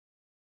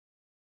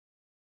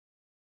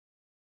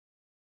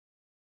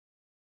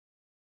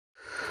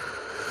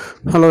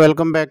Hello,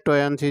 welcome back to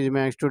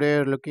AyaansEasyMath. Today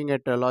we're looking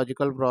at a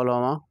logical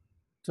problem.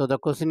 So the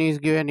question is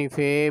given: if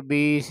a,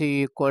 b,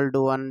 c equal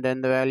to 1,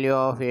 then the value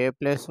of a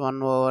plus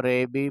 1 over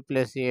ab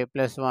plus a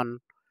plus 1,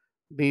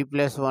 b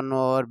plus 1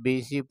 over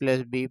bc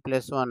plus b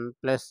plus 1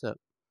 plus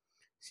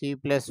c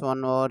plus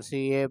 1 over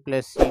ca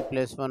plus c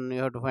plus 1.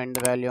 You have to find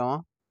the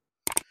value.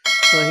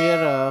 So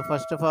here,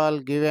 first of all,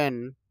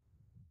 given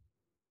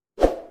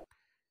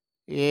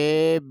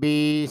a,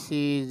 b,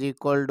 c is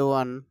equal to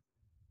 1.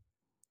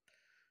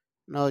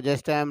 Now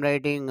just I am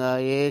writing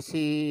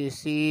ac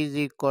c is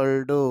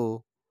equal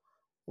to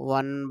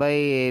 1 by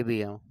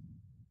AB.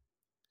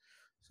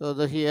 So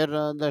the here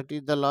that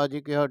is the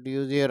logic you have to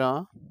use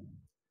here.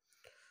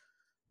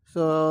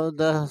 So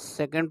the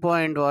second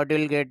point, what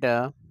you'll get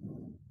a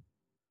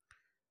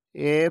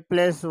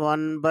plus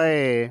 1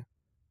 by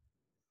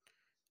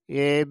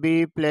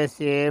AB plus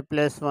a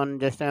plus 1.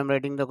 Just I am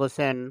writing the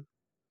question.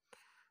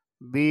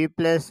 B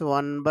plus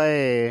 1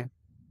 by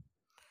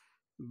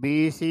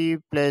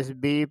BC plus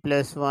B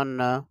plus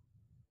 1.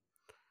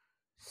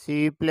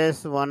 C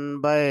plus 1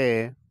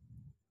 by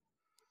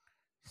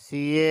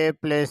CA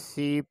plus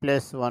C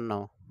plus 1.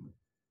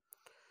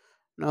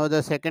 Now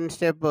the second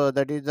step,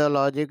 that is the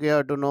logic you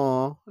have to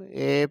know.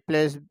 A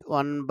plus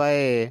 1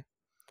 by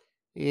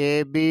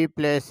AB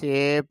plus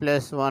A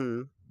plus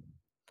 1.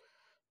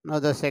 Now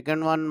the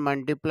second one,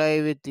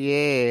 multiply with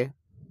A.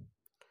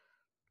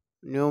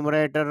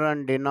 Numerator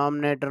and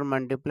denominator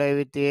multiply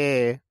with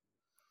A.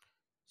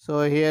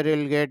 So here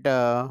you'll get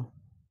A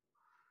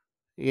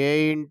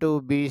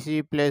into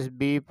BC plus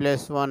B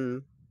plus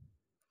 1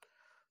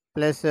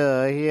 plus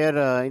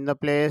here in the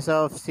place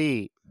of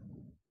C.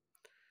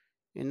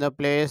 In the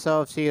place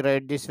of C,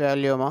 write this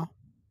value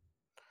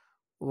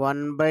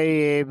 1 by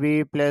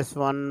AB plus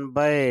 1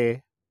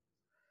 by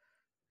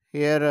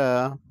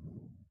here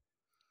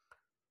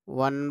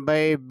 1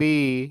 by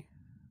B.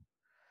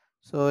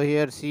 So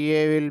here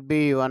CA will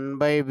be 1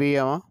 by B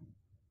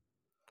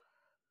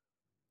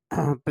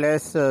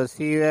plus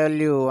C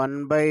value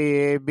 1 by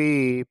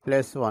AB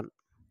plus 1.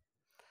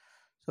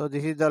 So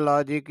this is the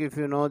logic. If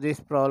you know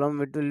this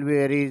problem, it will be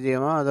very easy.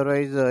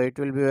 Otherwise, it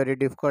will be very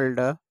difficult.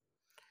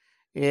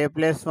 A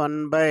plus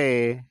 1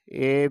 by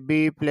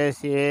AB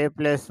plus A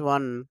plus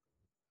 1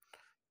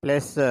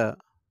 plus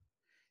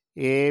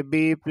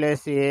AB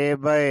plus A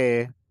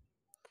by,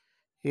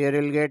 here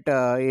you'll get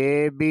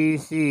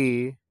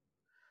ABC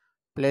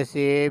plus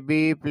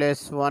AB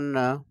plus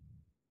 1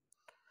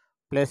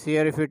 plus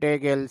here if you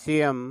take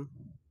LCM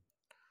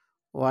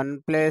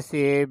 1 plus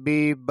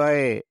AB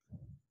by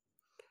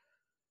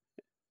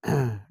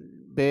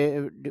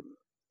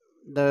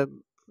the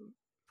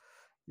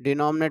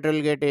denominator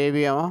will get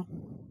AB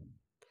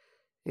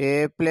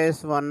A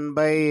plus 1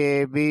 by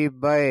AB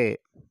by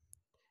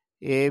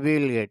AB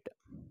will get.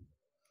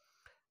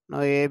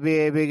 Now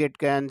AB get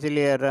cancel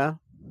here.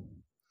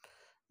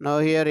 Now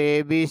here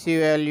ABC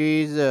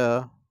value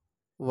is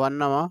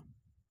 1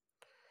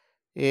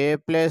 A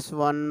plus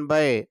 1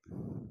 by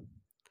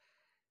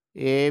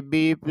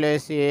AB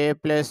plus A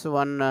plus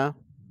 1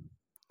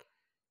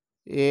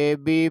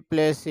 AB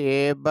plus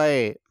A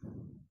by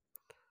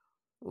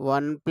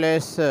 1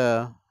 plus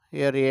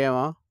here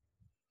A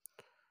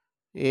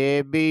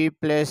AB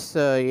plus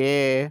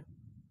A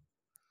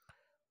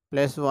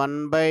plus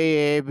 1 by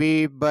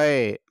AB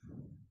by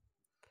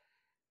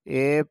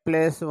A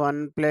plus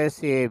 1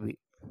 plus AB.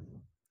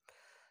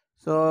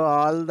 So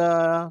all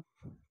the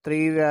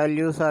three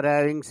values are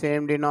having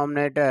same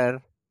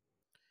denominator,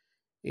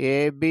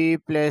 AB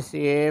plus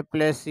A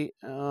plus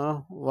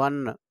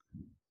 1.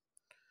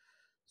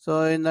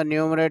 So in the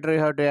numerator you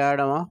have to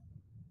add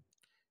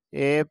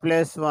A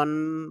plus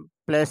 1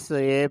 plus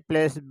A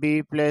plus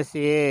B plus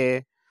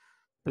A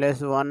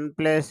plus 1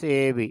 plus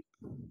AB.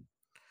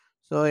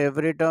 So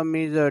every term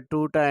is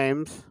 2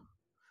 times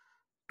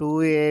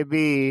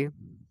 2AB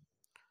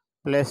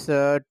plus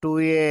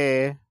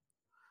 2A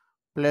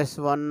plus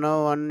 1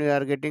 you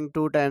are getting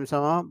 2 times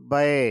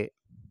by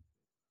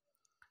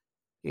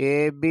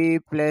AB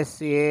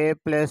plus A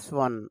plus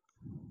 1.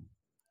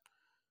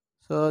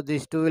 So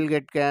these two will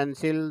get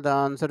cancelled. The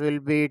answer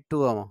will be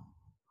 2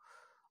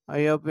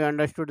 I hope you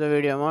understood the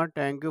video.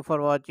 Thank you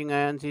for watching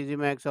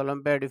AyaansEasyMath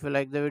Olympiad. If you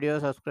like the video,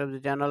 subscribe the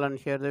channel and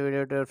share the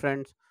video to your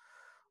friends.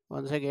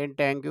 Once again,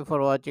 thank you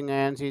for watching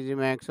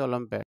AyaansEasyMath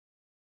Olympiad.